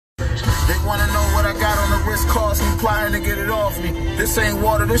wanna know what I got on the wrist cost me, plotting to get it off me. This ain't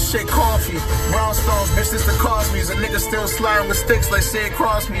water, this shit coffee. Brownstones, bitch, this the Cosby's. A nigga still sliding with sticks like Sid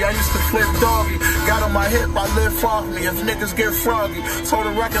Crosby. I used to flip doggy. Got on my hip, I live off me. If niggas get froggy, told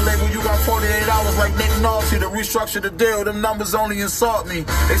the record label you got 48 hours like Nick Nolte to restructure the deal. Them numbers only insult me.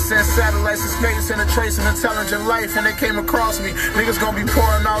 They sent satellites to space and a trace of intelligent life, and they came across me. Niggas gonna be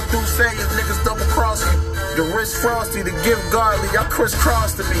pouring out through say if niggas double cross me. The wrist frosty, the gift godly, y'all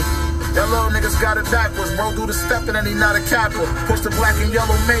crisscrossed to me. Y'all little niggas got it backwards. Bro do the stepping and he not a capper. Push the black and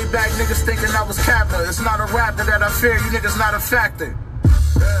yellow Maybach, niggas thinking I was capper. It's not a rapper that I fear, you niggas not a factor.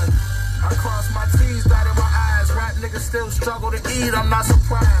 Yeah. I cross my T's, dotted my eyes. Rap niggas still struggle to eat, I'm not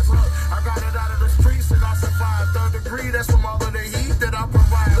surprised. Look, I got it out of the streets and I survived. Third degree, that's from all of the heat that I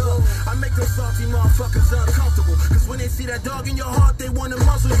provide. Look, I make those salty motherfuckers uncomfortable. Cause when they see that dog in your heart, they wanna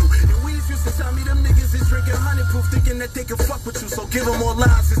muzzle you. And Weez used to tell me them niggas is drinking honey proof, thinking that they can fuck with you. So give them more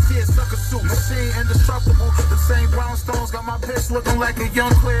lines and see it sucker suit. Machine indestructible, the same brownstones got my bitch looking like a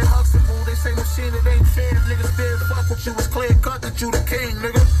young Claire Huxtable. They say machine, it ain't fair. If niggas did fuck with you, it's clear cut that you the king,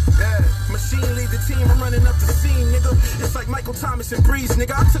 nigga. Yeah. Machine lead the team, I'm running up the scene, nigga. It's like Michael Thomas and Breeze,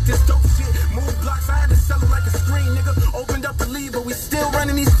 nigga. I took this dope shit, moved blocks, I had to sell it like a screen, nigga. Opened up the lead, but we still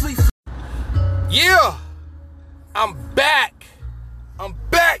running these fleets. Yeah, I'm back,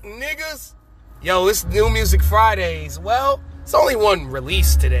 niggas. Yo, it's New Music Fridays. Well, it's only one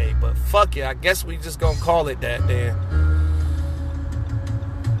release today, but fuck it, I guess we just gonna call it that then.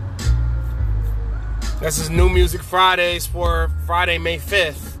 This is New Music Fridays for Friday, May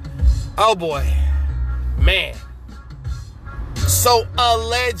 5th. Oh boy, man. So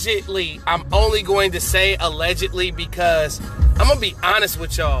allegedly, I'm only going to say allegedly because I'm gonna be honest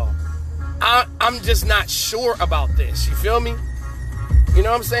with y'all. I'm just not sure about this. You feel me? You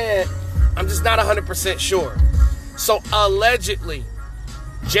know what I'm saying? I'm just not 100% sure. So allegedly,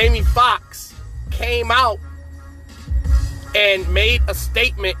 Jamie Foxx came out and made a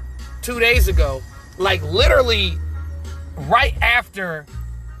statement 2 days ago, like literally right after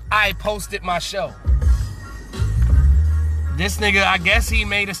I posted my show. This nigga, I guess he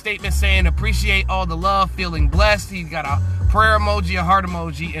made a statement saying, appreciate all the love, feeling blessed. He got a prayer emoji, a heart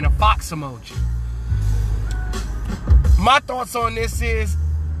emoji, and a fox emoji. My thoughts on this is,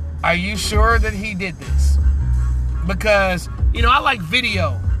 are you sure that he did this? Because, you know, I like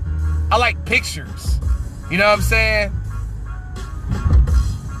video. I like pictures. You know what I'm saying?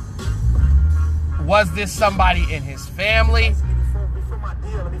 Was this somebody in his family?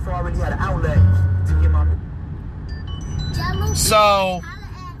 So,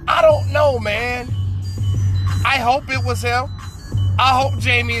 I don't know, man. I hope it was him. I hope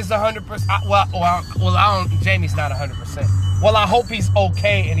Jamie is 100%. Well, Jamie's not 100%. Well, I hope he's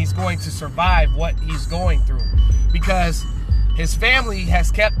okay and he's going to survive what he's going through. Because his family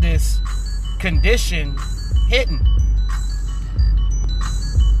has kept this condition hidden.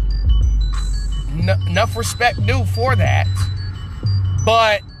 Enough respect due for that.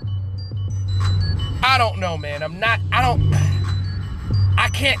 But I don't know, man. I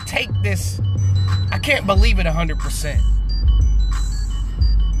can't take this. I can't believe it 100%.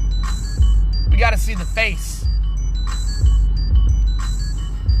 We got to see the face.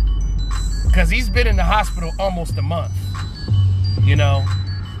 Because he's been in the hospital almost a month. You know?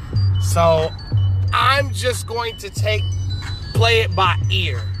 So, I'm just going to play it by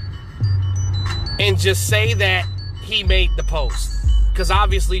ear. And just say that he made the post. Because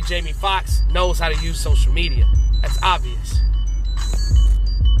obviously Jamie Foxx knows how to use social media. That's obvious.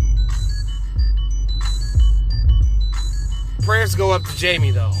 Prayers go up to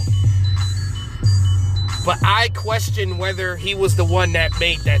Jamie, though. But I question whether he was the one that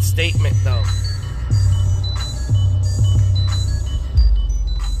made that statement, though.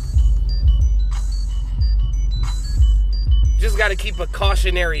 Just got to keep a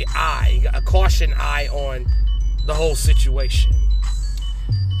caution eye on the whole situation.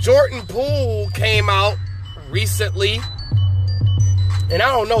 Jordan Poole came out recently, and I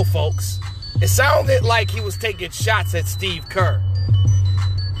don't know, folks. It sounded like he was taking shots at Steve Kerr.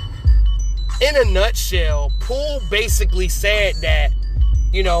 In a nutshell, Poole basically said that,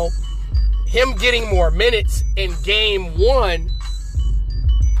 you know, him getting more minutes in game one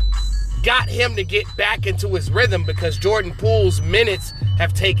got him to get back into his rhythm because Jordan Poole's minutes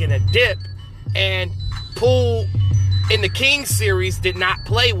have taken a dip, and Poole in the Kings series did not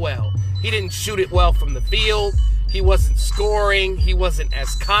play well. He didn't shoot it well from the field. He wasn't scoring. He wasn't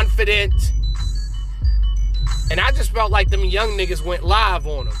as confident. And I just felt like them young niggas went live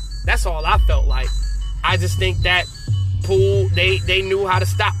on him. That's all I felt like. I just think that Poole, they knew how to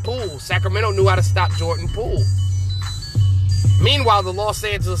stop Poole. Sacramento knew how to stop Jordan Poole. Meanwhile, the Los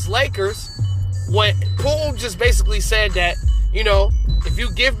Angeles Lakers, when Poole just basically said that, you know, if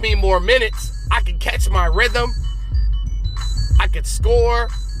you give me more minutes, I can catch my rhythm. I could score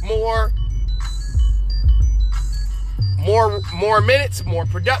more minutes, more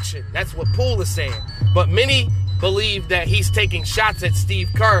production. That's what Poole is saying. But many believe that he's taking shots at Steve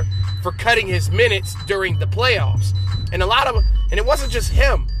Kerr for cutting his minutes during the playoffs. And it wasn't just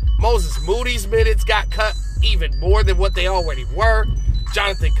him. Moses Moody's minutes got cut even more than what they already were.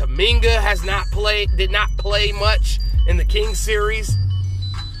 Jonathan Kuminga did not play much in the Kings series.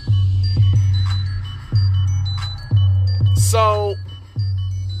 So,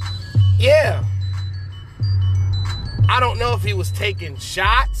 yeah. I don't know if he was taking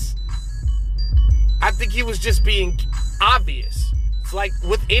shots. I think he was just being obvious. It's like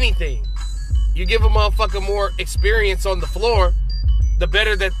with anything. You give a motherfucker more experience on the floor, the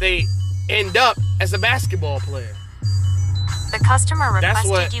better that they end up as a basketball player. The customer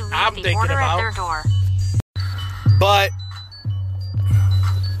requested you leave the order at their door. But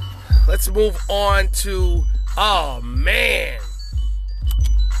let's move on to, oh man,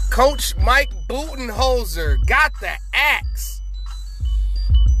 Coach Mike Budenholzer got the axe.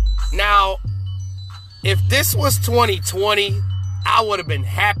 Now, if this was 2020, I would have been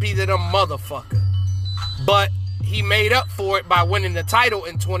happy to the motherfucker. But he made up for it by winning the title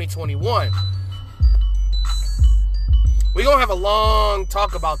in 2021. We're going to have a long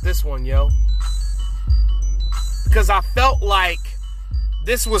talk about this one, yo. Because I felt like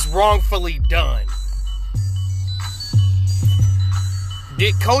this was wrongfully done.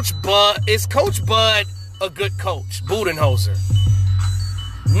 Is Coach Bud a good coach? Budenholzer?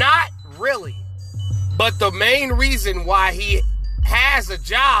 Not really. But the main reason why he has a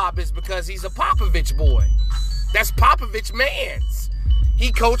job is because he's a Popovich boy. That's Popovich man's.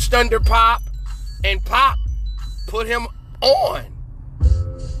 He coached under Pop, and Pop put him on.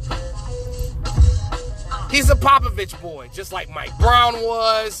 He's a Popovich boy, just like Mike Brown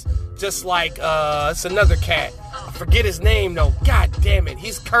was, just like, it's another cat. I forget his name, though. God damn it.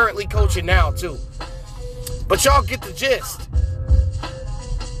 He's currently coaching now, too. But y'all get the gist.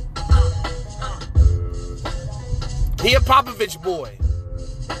 He a Popovich boy.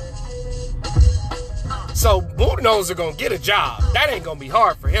 So Budenholzer gonna get a job. That ain't gonna be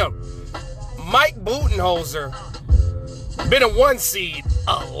hard for him. Mike Budenholzer been a 1 seed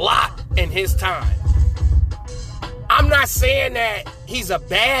a lot in his time. I'm not saying that he's a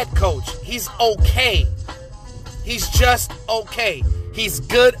bad coach. He's okay. He's just okay. He's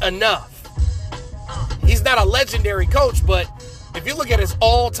good enough. He's not a legendary coach, but if you look at his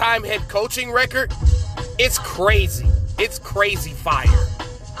all-time head coaching record, it's crazy. It's crazy fire.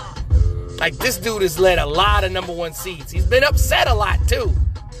 Like, this dude has led a lot of number 1 seeds. He's been upset a lot, too.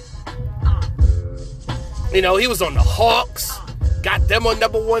 You know, he was on the Hawks. Got them on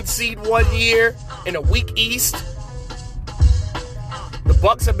number 1 seed 1 year in a weak East. The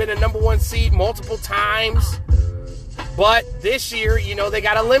Bucks have been a number 1 seed multiple times. But this year, you know, they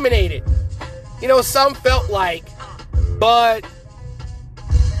got eliminated. You know, some felt like Bud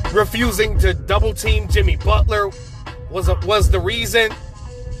refusing to double team Jimmy Butler was the reason.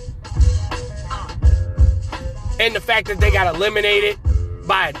 And the fact that they got eliminated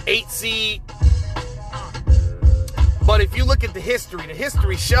by an 8 seed. But if you look at the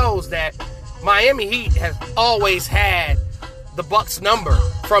history shows that Miami Heat has always had the Bucks number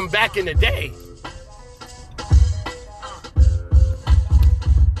from back in the day.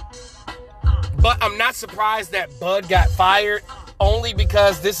 But I'm not surprised that Bud got fired, only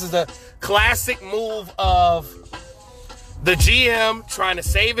because this is a classic move of the GM trying to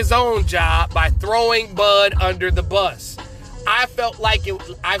save his own job by throwing Bud under the bus. I felt like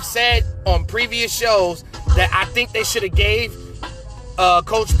I've said on previous shows that I think they should have gave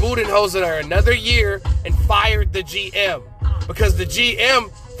Coach Budenholzer another year and fired the GM, because the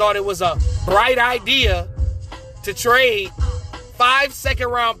GM thought it was a bright idea to trade 5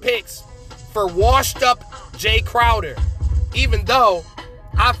 second-round picks for washed-up Jay Crowder, even though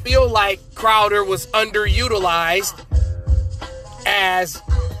I feel like Crowder was underutilized as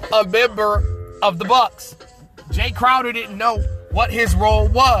a member of the Bucks. Jay Crowder didn't know what his role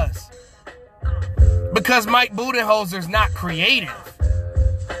was because Mike Budenholzer's not creative.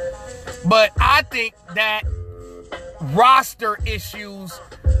 But I think that roster issues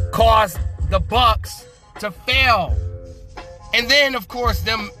caused the Bucks to fail. And then, of course,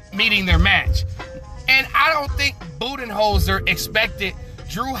 them meeting their match. And I don't think Budenholzer expected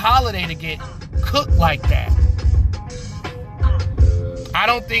Drew Holiday to get cooked like that. I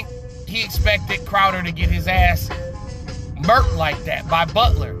don't think he expected Crowder to get his ass murked like that by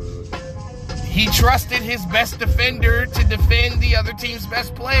Butler. He trusted his best defender to defend the other team's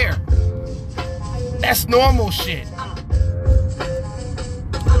best player. That's normal shit.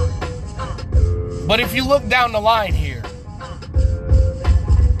 But if you look down the line here,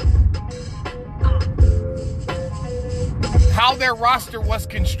 how their roster was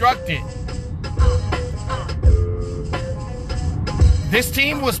constructed, this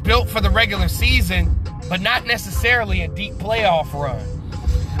team was built for the regular season, but not necessarily a deep playoff run.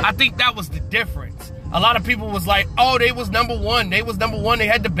 I think that was the difference. A lot of people was like, oh, they was number one. They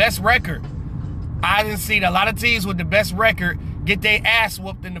had the best record. I didn't see a lot of teams with the best record get their ass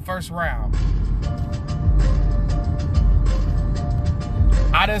whooped in the first round.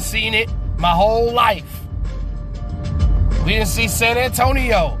 I done seen it my whole life. We didn't see San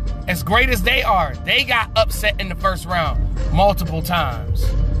Antonio, as great as they are, they got upset in the first round multiple times.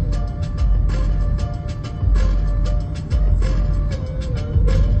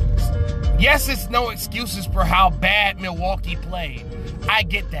 Yes, it's no excuses for how bad Milwaukee played. I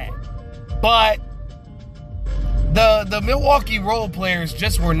get that. But the Milwaukee role players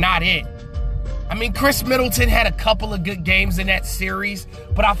just were not it. I mean, Chris Middleton had a couple of good games in that series,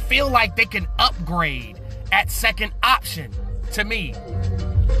 but I feel like they can upgrade at second option to me.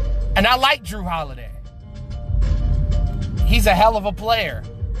 And I like Drew Holiday. He's a hell of a player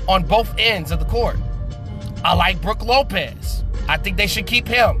on both ends of the court. I like Brook Lopez. I think they should keep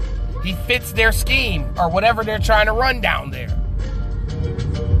him. He fits their scheme or whatever they're trying to run down there.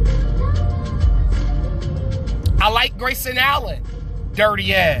 I like Grayson Allen.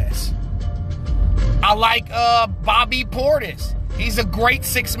 Dirty ass. I like Bobby Portis. He's a great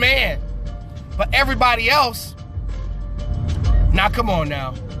sixth man. But everybody else, now come on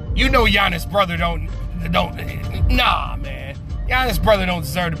now. You know Giannis' brother don't, nah, man. Giannis' brother don't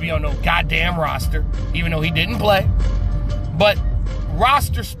deserve to be on no goddamn roster, even though he didn't play. But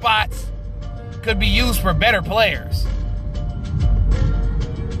roster spots could be used for better players.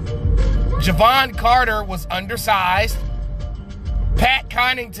 Javon Carter was undersized. Pat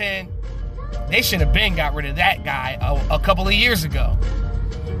Connaughton, they should have been got rid of that guy a couple of years ago.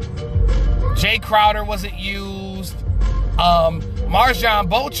 Jay Crowder wasn't used. Marjon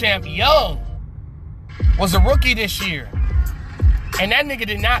Beauchamp, young, was a rookie this year. And that nigga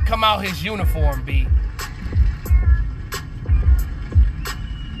did not come out his uniform, B.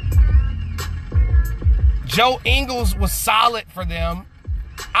 Joe Ingles was solid for them.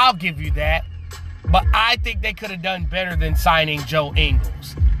 I'll give you that. But I think they could have done better than signing Joe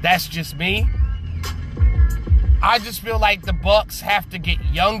Ingles. That's just me. I just feel like the Bucks have to get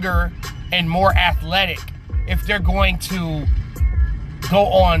younger and more athletic if they're going to go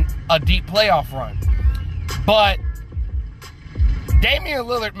on a deep playoff run. But Damian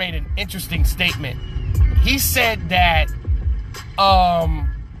Lillard made an interesting statement. He said that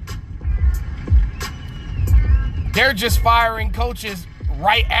they're just firing coaches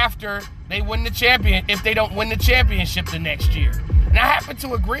right after they win the champion if they don't win the championship the next year. And I happen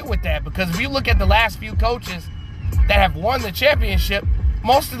to agree with that because if you look at the last few coaches that have won the championship,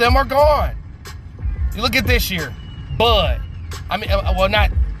 most of them are gone. You look at this year, Bud. I mean, well,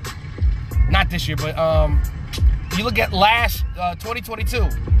 not this year, but you look at last 2022.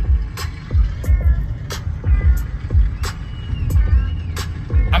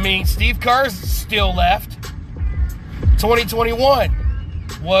 I mean, Steve Kerr's still left. 2021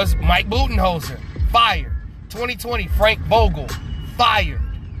 was Mike Budenholzer, fired. 2020, Frank Vogel, fired.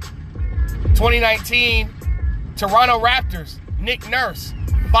 2019, Toronto Raptors, Nick Nurse,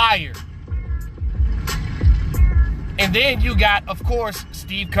 fired. And then you got, of course,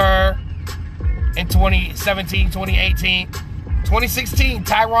 Steve Kerr in 2017, 2018. 2016,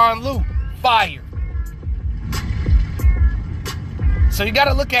 Tyronn Lue, fired. So you got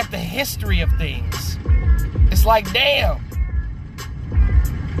to look at the history of things. It's like, damn.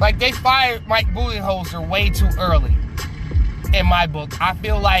 Like, they fired Mike Budenholzer way too early, in my book. I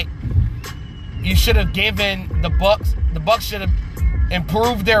feel like you should have given the Bucks should have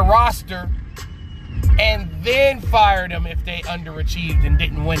improved their roster and then fired them if they underachieved and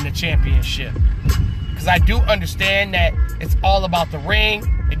didn't win the championship. Because I do understand that it's all about the ring.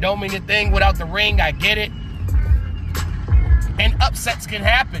 It don't mean a thing without the ring. I get it. And upsets can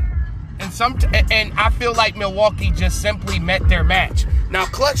happen. And I feel like Milwaukee just simply met their match. Now,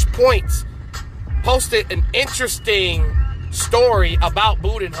 Clutch Points posted an interesting story about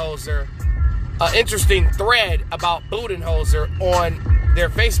Budenholzer, an interesting thread about Budenholzer on their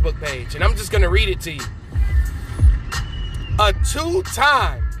Facebook page. And I'm just going to read it to you. A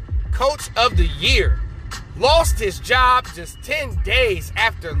two-time Coach of the Year lost his job just 10 days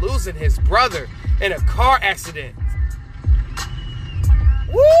after losing his brother in a car accident.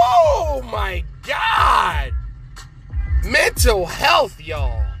 Whoa, my God. Mental health,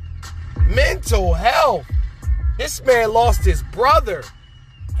 y'all. Mental health. This man lost his brother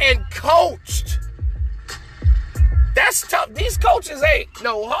and coached. That's tough. These coaches ain't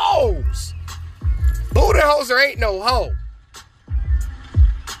no hoes. Budenholzer ain't no hoe.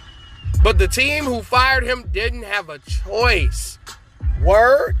 But the team who fired him didn't have a choice.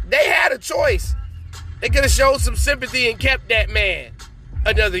 Word? They had a choice. They could have showed some sympathy and kept that man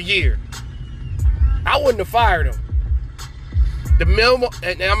another year. I wouldn't have fired him. And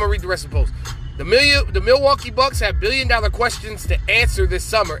I'm going to read the rest of the post. The Milwaukee Bucks have billion-dollar questions to answer this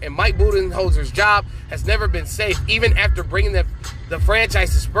summer, and Mike Budenholzer's job has never been safe, even after bringing the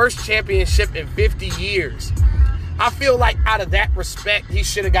franchise's first championship in 50 years. I feel like out of that respect, he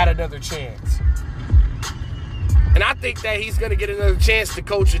should have got another chance. And I think that he's going to get another chance to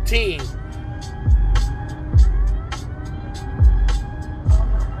coach a team.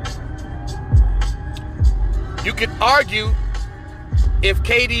 You could argue if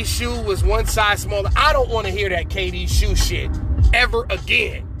KD's shoe was one size smaller. I don't want to hear that KD shoe shit ever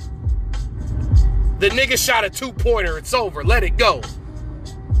again. The nigga shot a two-pointer. It's over. Let it go.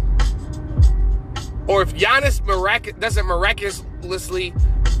 Or if Giannis doesn't miraculously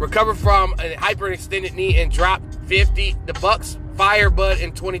recover from a hyperextended knee and drop 50, the Bucks fire Bud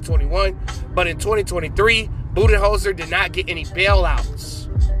in 2021. But in 2023, Budenholzer did not get any bailouts.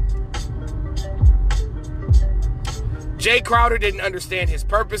 Jay Crowder didn't understand his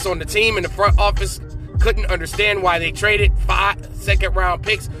purpose on the team, and the front office couldn't understand why they traded 5 second-round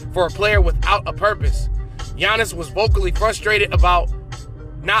picks for a player without a purpose. Giannis was vocally frustrated about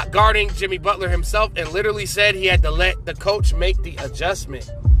not guarding Jimmy Butler himself and literally said he had to let the coach make the adjustment.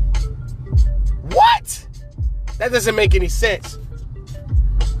 What? That doesn't make any sense.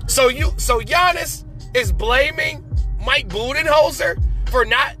 So Giannis is blaming Mike Budenholzer for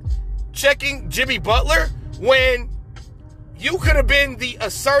not checking Jimmy Butler when you could have been the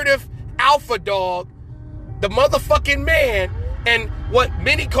assertive alpha dog, the motherfucking man, and what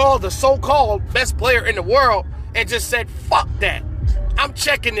many call the so-called best player in the world, and just said, fuck that. I'm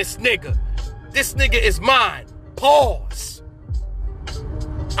checking this nigga. This nigga is mine. Pause.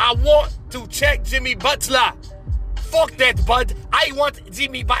 I want to check Jimmy Butler. Fuck that, bud. I want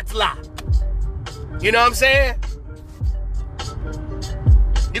Jimmy Butler. You know what I'm saying?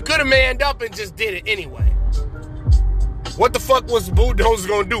 You could have manned up and just did it anyway. What the fuck was Budenholzer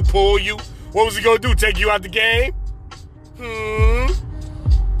gonna do? Pull you? What was he gonna do? Take you out the game?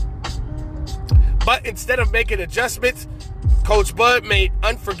 But instead of making adjustments, Coach Bud made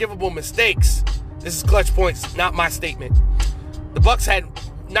unforgivable mistakes. This is Clutch Points, not my statement. The Bucks had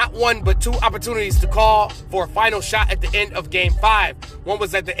not one but 2 opportunities to call for a final shot at the end of Game 5. One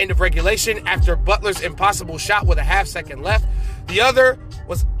was at the end of regulation after Butler's impossible shot with a half second left. The other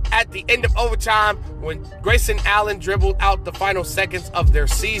was at the end of overtime when Grayson Allen dribbled out the final seconds of their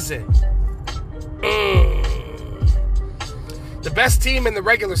season. The best team in the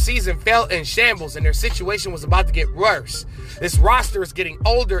regular season fell in shambles, and their situation was about to get worse. This roster is getting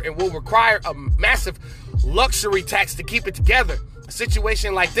older and will require a massive luxury tax to keep it together. A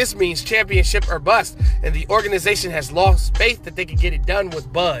situation like this means championship or bust, and the organization has lost faith that they can get it done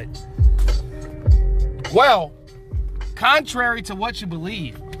with Bud. Well, contrary to what you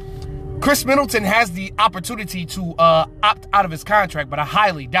believe, Chris Middleton has the opportunity to opt out of his contract, but I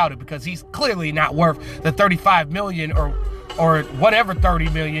highly doubt it because he's clearly not worth the $35 million or whatever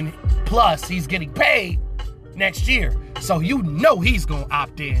 $30 million plus he's getting paid next year. So you know he's going to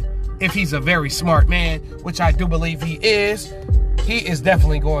opt in if he's a very smart man, which I do believe he is. He is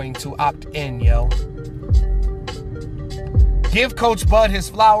definitely going to opt in, yo. Give Coach Bud his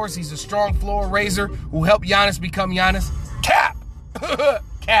flowers. He's a strong floor raiser who helped Giannis become Giannis. Cap!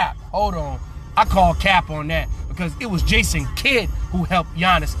 Cap. Hold on. I call cap on that because it was Jason Kidd who helped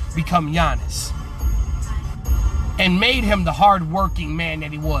Giannis become Giannis and made him the hard-working man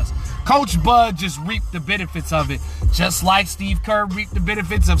that he was. Coach Bud just reaped the benefits of it, just like Steve Kerr reaped the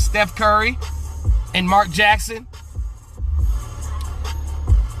benefits of Steph Curry and Mark Jackson.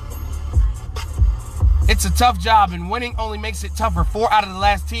 It's a tough job, and winning only makes it tougher. 4 out of the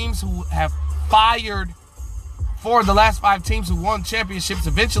last teams who have fired 4 of the last 5 teams who won championships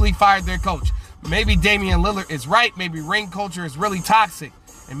eventually fired their coach. Maybe Damian Lillard is right. Maybe ring culture is really toxic.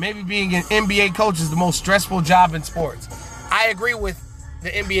 And maybe being an NBA coach is the most stressful job in sports. I agree with the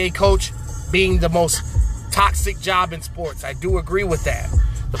NBA coach being the most toxic job in sports. I do agree with that.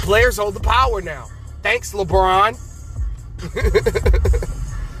 The players hold the power now. Thanks, LeBron.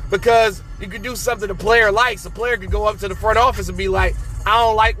 Because you could do something the player likes. The player could go up to the front office and be like, I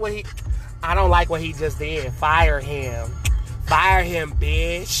don't like what he just did. Fire him. Fire him,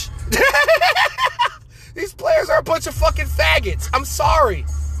 bitch. These players are a bunch of fucking faggots. I'm sorry.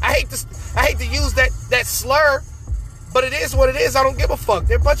 I hate to use that slur, but it is what it is. I don't give a fuck.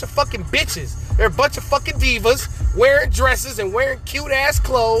 They're a bunch of fucking bitches. They're a bunch of fucking divas wearing dresses and wearing cute-ass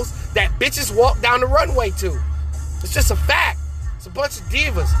clothes that bitches walk down the runway to. It's just a fact. It's a bunch of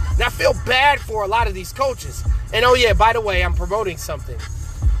divas. And I feel bad for a lot of these coaches. And oh yeah, by the way, I'm promoting something.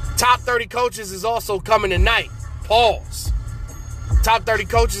 Top 30 Coaches is also coming tonight. Pause. Top 30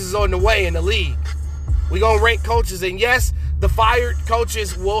 Coaches is on the way in the league. We're going to rank coaches. And yes, the fired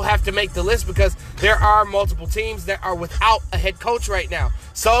coaches will have to make the list because there are multiple teams that are without a head coach right now.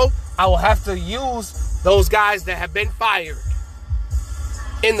 So I will have to use those guys that have been fired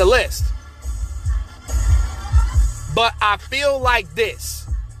in the list. But I feel like this.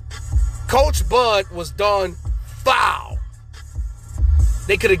 Coach Bud was done foul.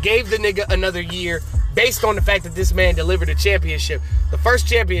 They could have gave the nigga another year based on the fact that this man delivered a championship. The first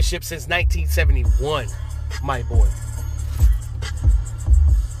championship since 1971, my boy.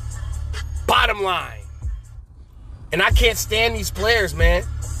 Bottom line. And I can't stand these players, man.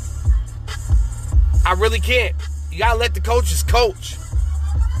 I really can't. You gotta let the coaches coach.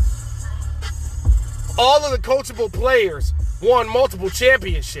 All of the coachable players won multiple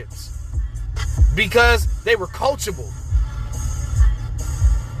championships because they were coachable.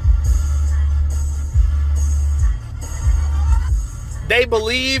 They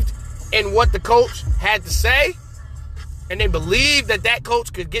believed in what the coach had to say, and they believed that that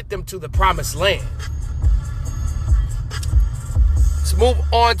coach could get them to the promised land. Let's move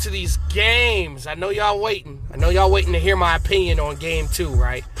on to these games. I know y'all waiting. I know y'all waiting to hear my opinion on game 2,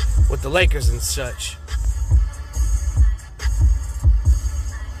 right? With the Lakers and such.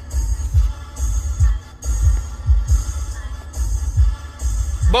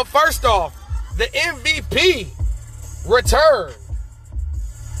 But first off, the MVP returned.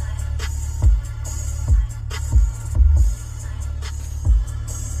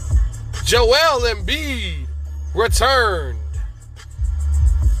 Joel Embiid returned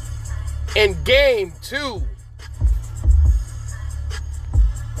in game 2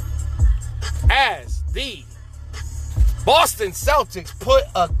 as the Boston Celtics put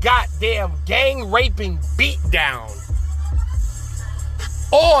a goddamn gang-raping beatdown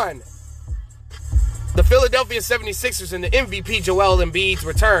on the Philadelphia 76ers in the MVP Joel Embiid's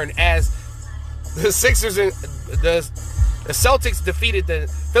return as the Sixers and the Celtics defeated the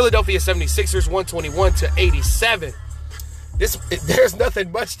Philadelphia 76ers 121-87. There's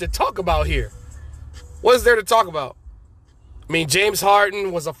nothing much to talk about here. What is there to talk about? I mean, James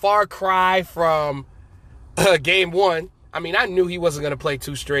Harden was a far cry from game 1. I mean, I knew he wasn't going to play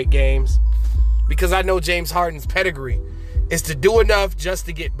 2 straight games because I know James Harden's pedigree is to do enough just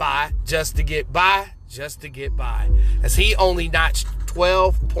to get by, just to get by, just to get by. As he only notched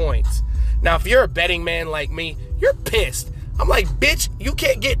 12 points. Now, if you're a betting man like me, you're pissed. I'm like, bitch, you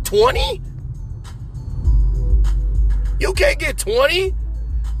can't get 20? You can't get 20?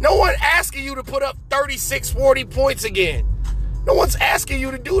 No one asking you to put up 36, 40 points again. No one's asking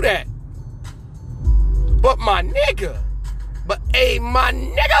you to do that. But my nigga. My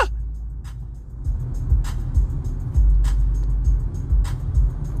nigga.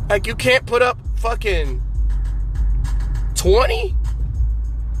 Like, you can't put up fucking 20?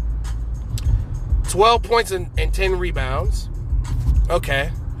 12 points and 10 rebounds.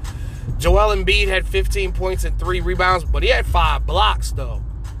 Okay. Joel Embiid had 15 points and 3 rebounds, but he had 5 blocks, though.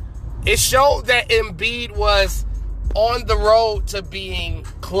 It showed that Embiid was on the road to being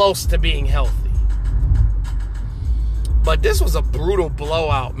close to being healthy. But this was a brutal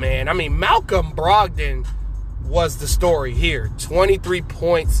blowout, man. I mean, Malcolm Brogdon was the story here. 23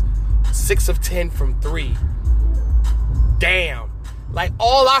 points, 6 of 10 from 3. Damn. Like,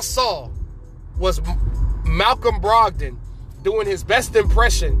 all I saw was Malcolm Brogdon doing his best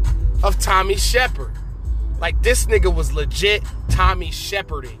impression of Tommy Shepard. Like, this nigga was legit Tommy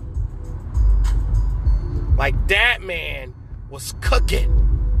Sheparding. Like, that man was cooking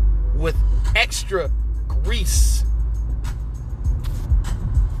with extra grease.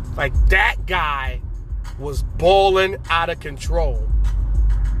 Like, that guy was balling out of control.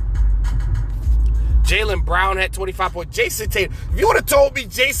 Jaylen Brown had 25 points. Jason Tatum. If you would have told me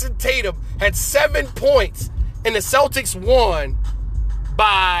Jason Tatum had 7 points and the Celtics won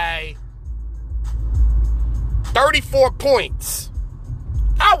by 34 points,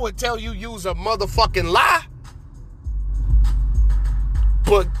 I would tell you was a motherfucking lie.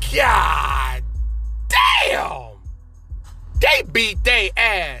 But god damn, they beat they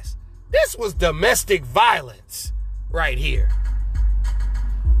ass. This was domestic violence right here.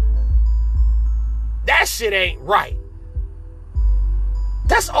 That shit ain't right.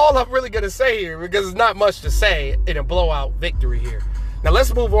 That's all I'm really going to say here because there's not much to say in a blowout victory here. Now,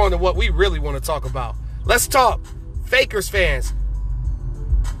 let's move on to what we really want to talk about. Let's talk Fakers fans.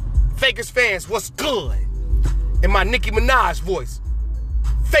 Fakers fans, what's good? In my Nicki Minaj voice.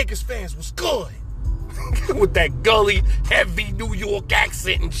 Fakers fans, what's good? With that gully, heavy New York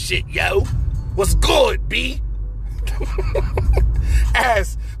accent and shit, yo. What's good, B?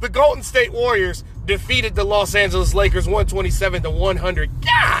 As the Golden State Warriors defeated the Los Angeles Lakers 127-100.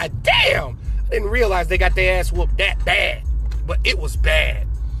 God damn! I didn't realize they got their ass whooped that bad. But it was bad.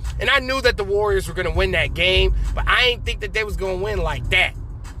 And I knew that the Warriors were going to win that game, but I didn't think that they was going to win like that.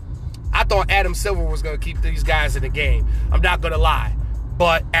 I thought Adam Silver was going to keep these guys in the game. I'm not going to lie.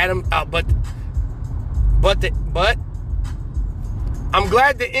 But I'm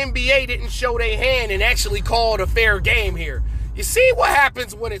glad the NBA didn't show their hand and actually called a fair game here. You see what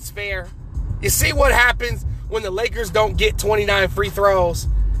happens when it's fair? You see what happens when the Lakers don't get 29 free throws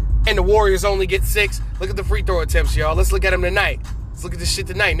and the Warriors only get 6? Look at the free throw attempts, y'all. Let's look at them tonight. Let's look at this shit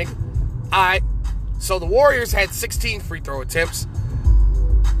tonight, nigga. All right. So the Warriors had 16 free throw attempts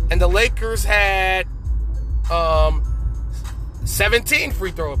and the Lakers had 17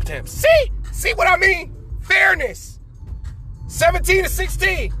 free throw attempts. See what I mean? Fairness. 17 to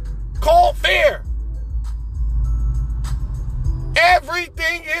 16. Called fair.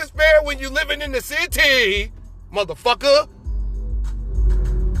 Everything is fair when you're living in the city, motherfucker.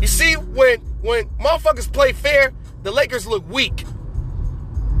 You see, when motherfuckers play fair, the Lakers look weak.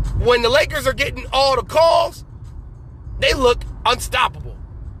 When the Lakers are getting all the calls, they look unstoppable.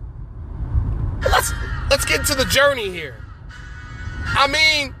 Let's get into the journey here. I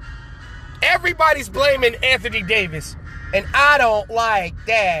mean, everybody's blaming Anthony Davis, and I don't like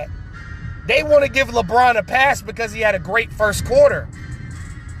that. They want to give LeBron a pass because he had a great first quarter.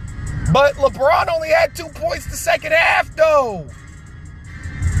 But LeBron only had 2 points the second half, though.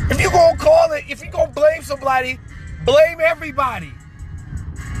 If you're going to call it, if you're going to blame somebody, blame everybody.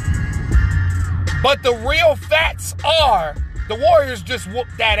 But the real facts are the Warriors just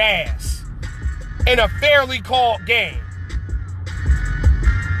whooped that ass in a fairly called game.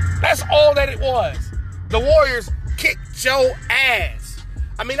 That's all that it was. The Warriors kicked your ass.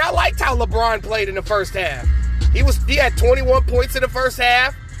 I mean, I liked how LeBron played in the first half. He had 21 points in the first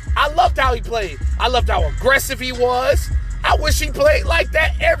half. I loved how he played. I loved how aggressive he was. I wish he played like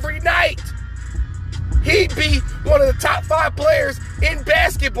that every night. He'd be one of the top 5 players in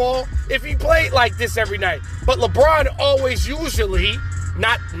basketball if he played like this every night. But LeBron always usually,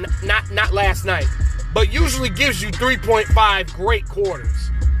 not last night, but usually gives you 3.5 great quarters.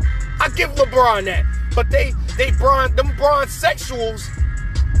 I give LeBron that. But them Bron sexuals,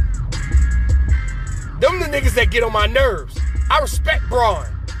 them the niggas that get on my nerves. I respect Bron.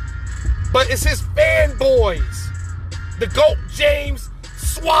 But it's his fanboys, the GOAT James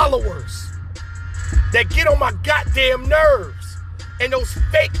swallowers, that get on my goddamn nerves. And those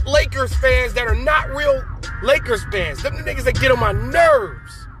fake Lakers fans that are not real Lakers fans. Them the niggas that get on my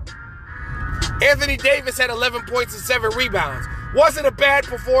nerves. Anthony Davis had 11 points and 7 rebounds. Wasn't a bad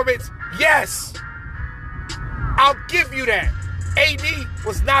performance? Yes. I'll give you that. AD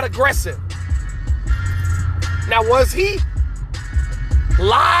was not aggressive. Now, was he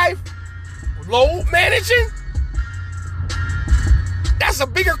live load managing? That's a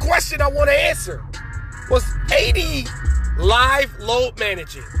bigger question I want to answer. Was AD live load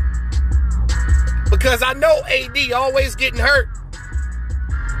managing? Because I know AD always getting hurt.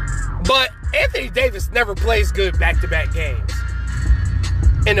 But Anthony Davis never plays good back-to-back games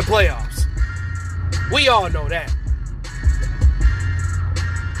in the playoffs. We all know that.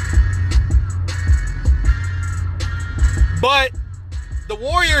 But the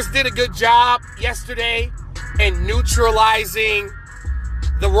Warriors did a good job yesterday in neutralizing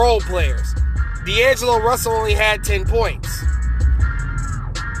the role players. D'Angelo Russell only had 10 points.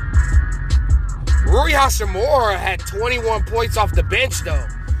 Rui Hachimura had 21 points off the bench, though.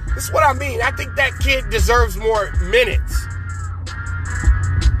 This is what I mean. I think that kid deserves more minutes.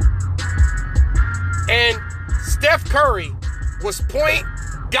 And Steph Curry was point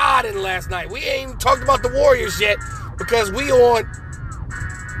guarding last night. We ain't even talked about the Warriors yet because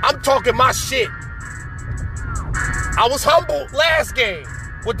I'm talking my shit. I was humbled last game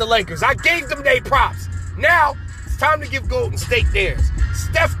with the Lakers. I gave them their props. Now, it's time to give Golden State theirs.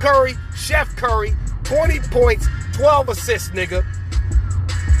 Steph Curry, Chef Curry, 20 points, 12 assists, nigga.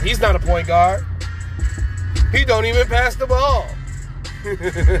 He's not a point guard. He don't even pass the ball.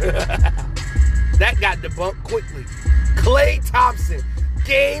 That got debunked quickly. Klay Thompson,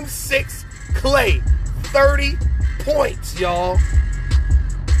 Game 6, Klay, 30 points, y'all.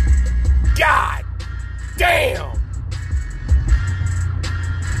 God damn.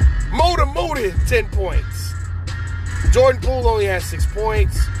 Moda, 10 points. Jordan Poole only has 6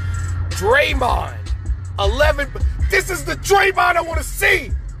 points. Draymond, 11. This is the Draymond I want to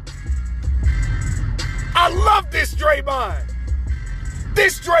see. I love this Draymond.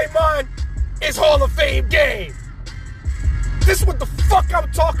 This Draymond is Hall of Fame game. This is what the fuck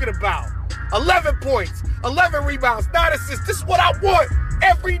I'm talking about. 11 points, 11 rebounds, 9 assists. This is what I want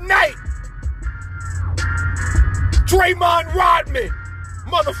every night. Draymond Rodman,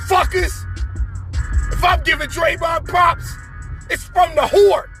 motherfuckers. If I'm giving Draymond props, it's from the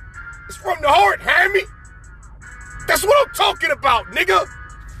heart. It's from the heart, Hammy. That's what I'm talking about, nigga.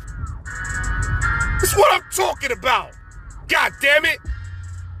 That's what I'm talking about. God damn it.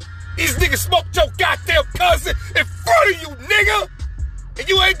 These niggas smoked your goddamn cousin in front of you, nigga. And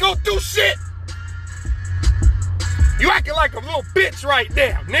you ain't gonna do shit. You acting like a little bitch right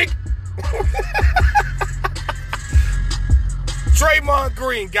now, nigga. Draymond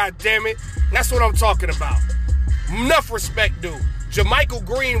Green, goddammit. That's what I'm talking about. Enough respect, dude. JaMychal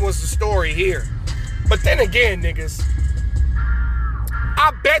Green was the story here. But then again, niggas,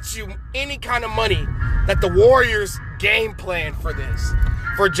 I bet you any kind of money that the Warriors game plan for this,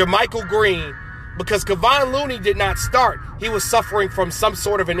 for JaMychal Green, because Kevon Looney did not start. He was suffering from some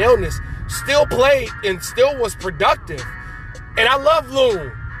sort of an illness, still played and still was productive. And I love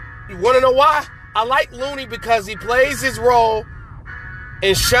Loon. You want to know why? I like Looney because he plays his role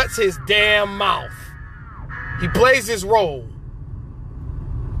and shuts his damn mouth. He plays his role.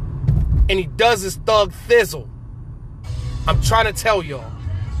 And he does his thug thizzle. I'm trying to tell y'all.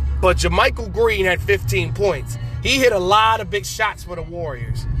 But JaMychal Green had 15 points. He hit a lot of big shots for the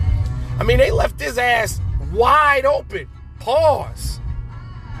Warriors. I mean, they left his ass wide open. Pause.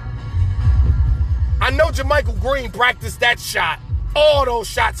 I know JaMychal Green practiced that shot. All those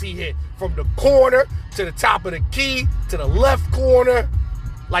shots he hit. From the corner to the top of the key to the left corner.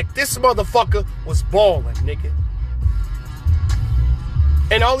 Like this motherfucker was balling, nigga.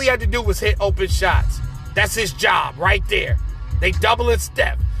 And all he had to do was hit open shots. That's his job right there. They doubling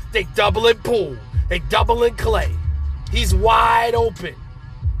Steph. They doubling Poole. They doubling Clay. He's wide open.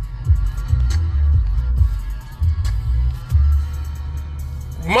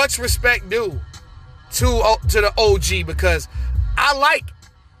 Much respect due to the OG because I like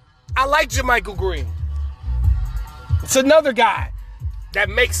JaMychal Green. It's another guy that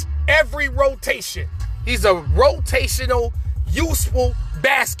makes every rotation. He's a rotational, useful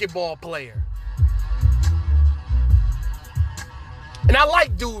basketball player. And I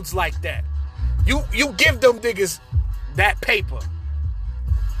like dudes like that. You give them niggas that paper.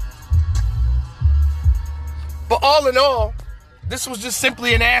 But all in all, this was just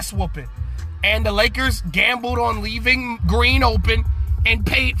simply an ass whooping. And the Lakers gambled on leaving Green open and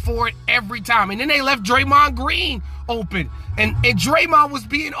paid for it every time. And then they left Draymond Green open. And Draymond was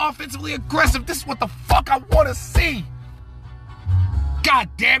being offensively aggressive. This is what the fuck I want to see. God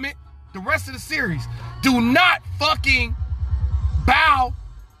damn it. The rest of the series. Do not fucking bow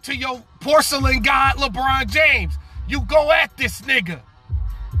to your porcelain god LeBron James. You go at this nigga.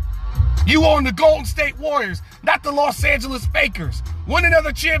 You on the Golden State Warriors, not the Los Angeles Fakers. Win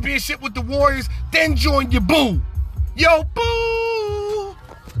another championship with the Warriors, then join your boo. Yo, boo!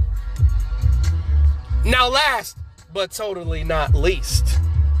 Now last, but totally not least.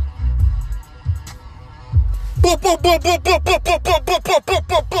 Boom, boom, boom, boom, boom, boom, boom, boom, boom, boom, boom,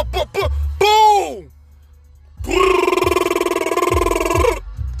 boom, boom, boom, boom.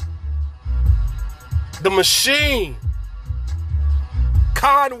 The Machine.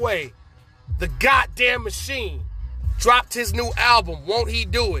 Conway, the goddamn Machine, dropped his new album, Won't He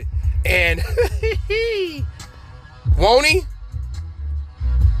Do It? And won't he?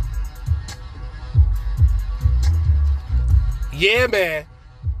 Yeah, man.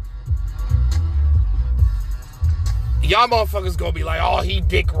 Y'all motherfuckers gonna be like, oh, he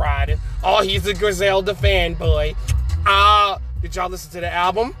dick riding. Oh, he's a Griselda fanboy. Did y'all listen to the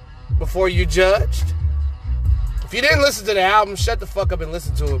album before you judged? If you didn't listen to the album, shut the fuck up and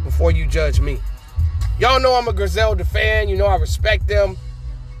listen to it before you judge me. Y'all know I'm a Griselda fan. You know I respect them.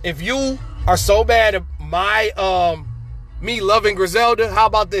 If you are so bad at me loving Griselda, how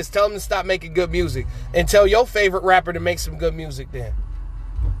about this? Tell them to stop making good music. And tell your favorite rapper to make some good music then.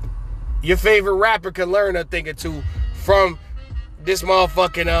 Your favorite rapper can learn a thing or two from this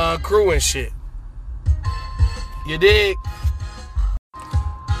motherfucking crew and shit. You dig?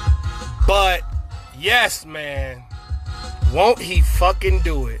 But yes, man. Won't he fucking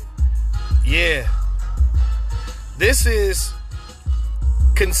do it? Yeah. This is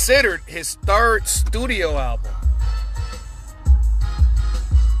considered his third studio album.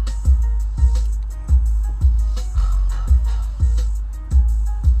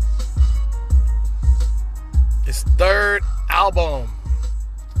 album.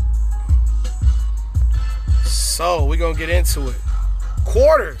 So, we're going to get into it.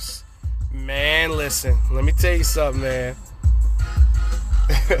 Quarters. Man, listen. Let me tell you something, man.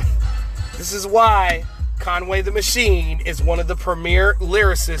 This is why Conway the Machine is one of the premier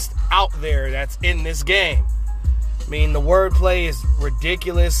lyricists out there that's in this game. I mean, the wordplay is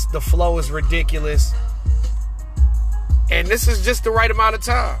ridiculous. The flow is ridiculous. And this is just the right amount of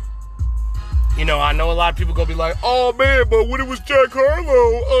time. You know, I know a lot of people gonna be like, oh man, but when it was Jack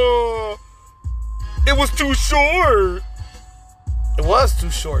Harlow, it was too short. It was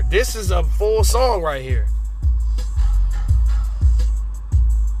too short. This is a full song right here.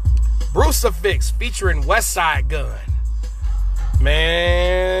 Brucifix featuring Westside Gun.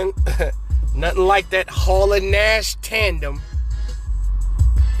 Man, nothing like that Hall & Nash tandem.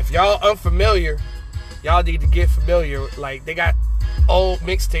 If y'all unfamiliar, y'all need to get familiar. Like, they got old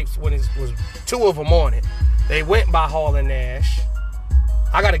mixtapes when it was 2 of them on it. They went by Hall & Nash.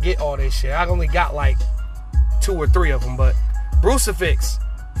 I gotta get all this shit. I only got like 2 or 3 of them, but Brucifix,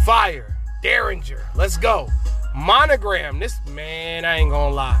 Fire, Derringer, let's go. Monogram, this, man, I ain't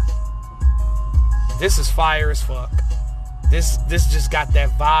gonna lie. This is fire as fuck. This just got that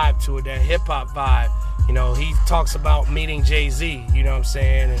vibe to it, that hip-hop vibe. You know, he talks about meeting Jay-Z, you know what I'm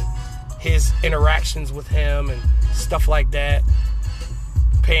saying, and his interactions with him and stuff like that,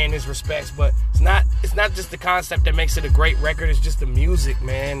 paying his respects. But it's not just the concept that makes it a great record, it's just the music,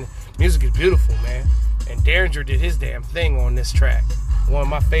 man. Music is beautiful, man. And Derringer did his damn thing on this track. One of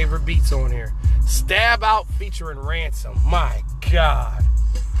my favorite beats on here. Stab Out featuring Ransom. My God.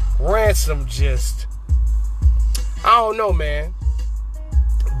 Ransom just, I don't know, man.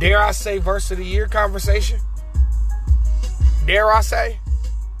 Dare I say verse of the year conversation? Dare I say?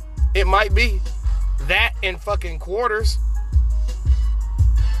 It might be. That and fucking Quarters.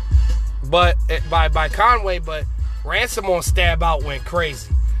 But by Conway, but Ransom on Stab Out went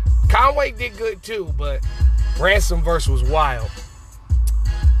crazy. Conway did good too, but Ransom verse was wild.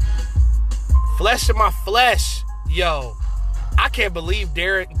 Flesh of My Flesh. Yo, I can't believe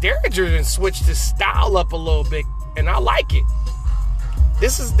Derringer done switched his style up a little bit, and I like it.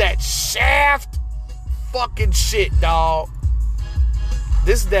 This is that Shaft fucking shit, dog.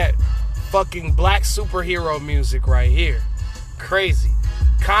 This is that fucking black superhero music right here. Crazy.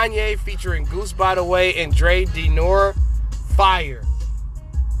 Kanye featuring Goose by the Way and Dre Denora. Fire.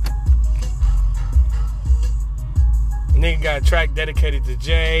 And then you got a track dedicated to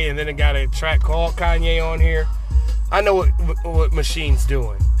Jay, and then it got a track called Kanye on here. I know what Machine's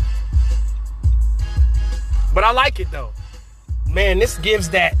doing. But I like it though. Man, this gives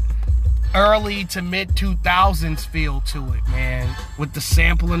that early to mid 2000s feel to it, man. With the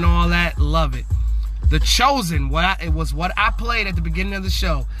sample and all that, love it. The Chosen, it was what I played at the beginning of the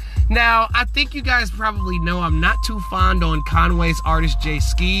show. Now, I think you guys probably know I'm not too fond on Conway's artist Jay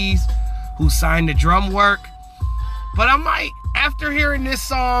Skis, who signed the drum work. But I might, after hearing this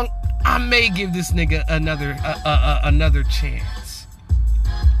song, I may give this nigga another chance.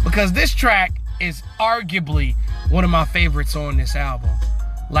 Because this track is arguably one of my favorites on this album.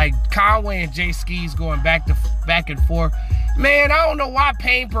 Like Conway and Jay Skis going back and forth. Man, I don't know why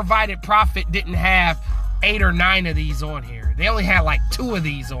Pain Provided Profit didn't have 8 or 9 of these on here. They only had like 2 of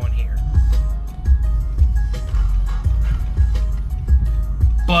these on here.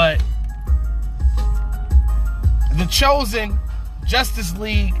 But The Chosen, Justice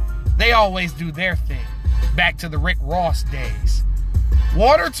League, they always do their thing. Back to the Rick Ross days.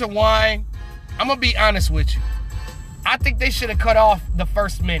 Water to Wine, I'm going to be honest with you. I think they should have cut off the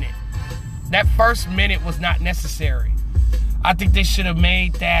first minute. That first minute was not necessary. I think they should have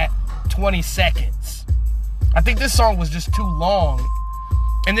made that 20 seconds. I think this song was just too long.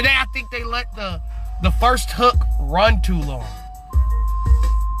 And then I think they let the first hook run too long.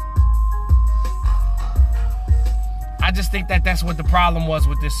 I just think that's what the problem was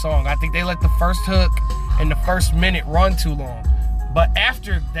with this song. I think they let the first hook and the first minute run too long. But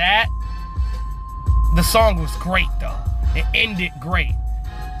after that, the song was great, though. It ended great.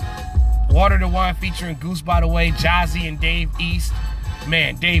 Water to Wine featuring Goose by the Way, Jazzy and Dave East.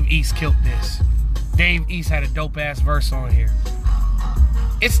 Man, Dave East killed this. Dave East had a dope-ass verse on here.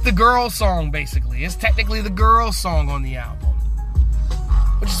 It's the girl song, basically. It's technically the girl song on the album.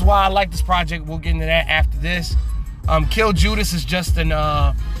 Which is why I like this project. We'll get into that after this. Kill Judas is just an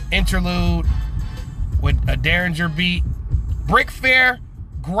interlude with a Derringer beat. Brick Fair,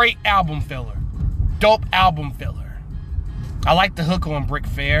 great album filler. Dope album filler. I like the hook on Brick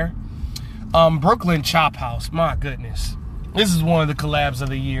Fair. Brooklyn Chop House, my goodness. This is one of the collabs of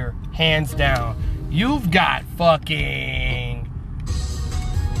the year, hands down. You've got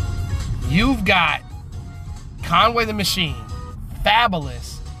Conway the Machine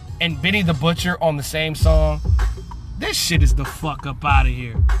Fabulous and Benny the Butcher on the same song. This shit is the fuck up out of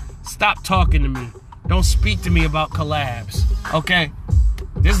here. Stop talking to me. Don't speak to me about collabs, okay?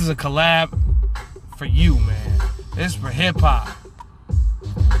 This is a collab for you, man. This is for hip-hop.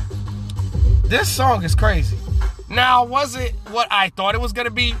 This song is crazy. Now, was it what I thought it was going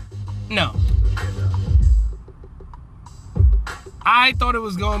to be? No. I thought it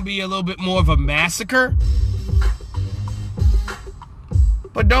was going to be a little bit more of a massacre.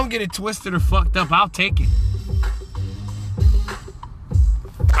 But don't get it twisted or fucked up. I'll take it.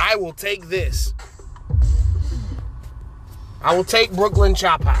 I will take this. I will take Brooklyn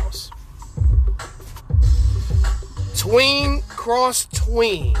Chop House. Tween Cross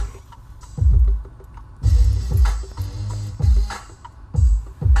Tween.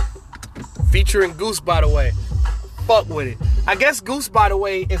 Featuring Goose, by the way. Fuck with it. I guess Goose, by the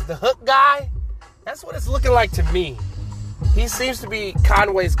way, is the hook guy. That's what it's looking like to me. He seems to be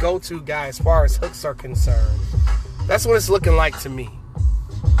Conway's go-to guy as far as hooks are concerned. That's what it's looking like to me.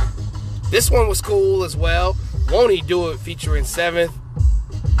 This one was cool as well. Won't He Do It featuring 7th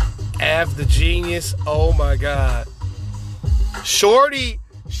Ave the Genius. Oh my God. Shorty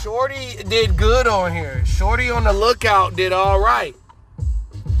did good on here. Shorty on the Lookout did all right.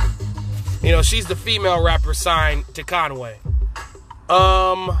 You know, she's the female rapper signed to Conway.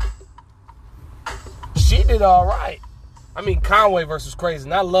 She did all right. I mean, Conway versus Crazy,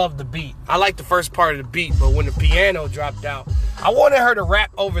 and I love the beat. I like the first part of the beat, but when the piano dropped out, I wanted her to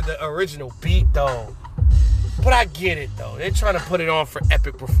rap over the original beat, though. But I get it, though. They're trying to put it on for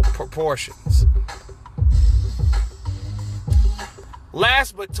epic proportions.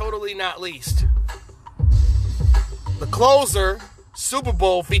 Last but totally not least, the closer, Super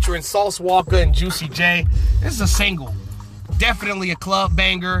Bowl, featuring Sauce Walker and Juicy J. This is a single. Definitely a club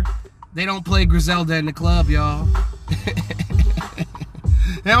banger. They don't play Griselda in the club, y'all.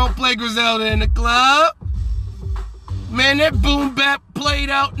 They don't play Griselda in the club. Man, that boom bap played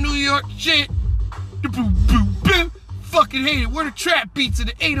out New York shit. Boom, boom, boom. Fucking hate it. Where the trap beats and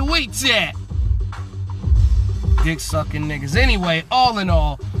the 808s at? Dick sucking niggas. Anyway, all in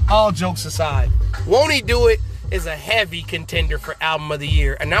all jokes aside, Won't He Do It is a heavy contender for album of the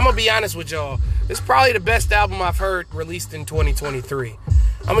year. And I'm gonna be honest with y'all, this is probably the best album I've heard released in 2023.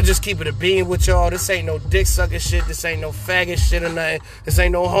 I'm gonna just keep it a bean with y'all. This ain't no dick sucking shit. This ain't no faggot shit or nothing. This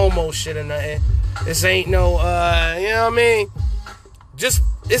ain't no homo shit or nothing. This ain't no, you know what I mean? Just,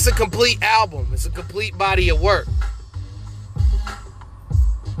 it's a complete album. It's a complete body of work.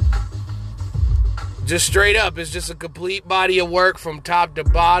 Just straight up, it's just a complete body of work from top to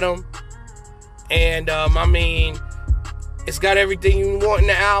bottom. And, I mean, it's got everything you want in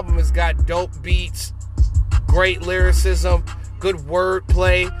the album. It's got dope beats, great lyricism, good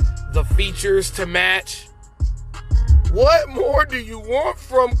wordplay, the features to match. What more do you want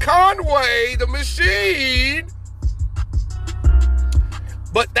from Conway the Machine?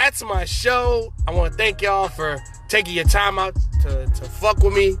 But that's my show. I want to thank y'all for taking your time out to fuck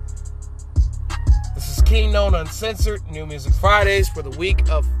with me. This is Kingknown Uncensored, New Music Fridays for the week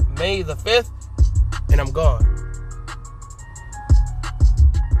of May the 5th. And I'm gone.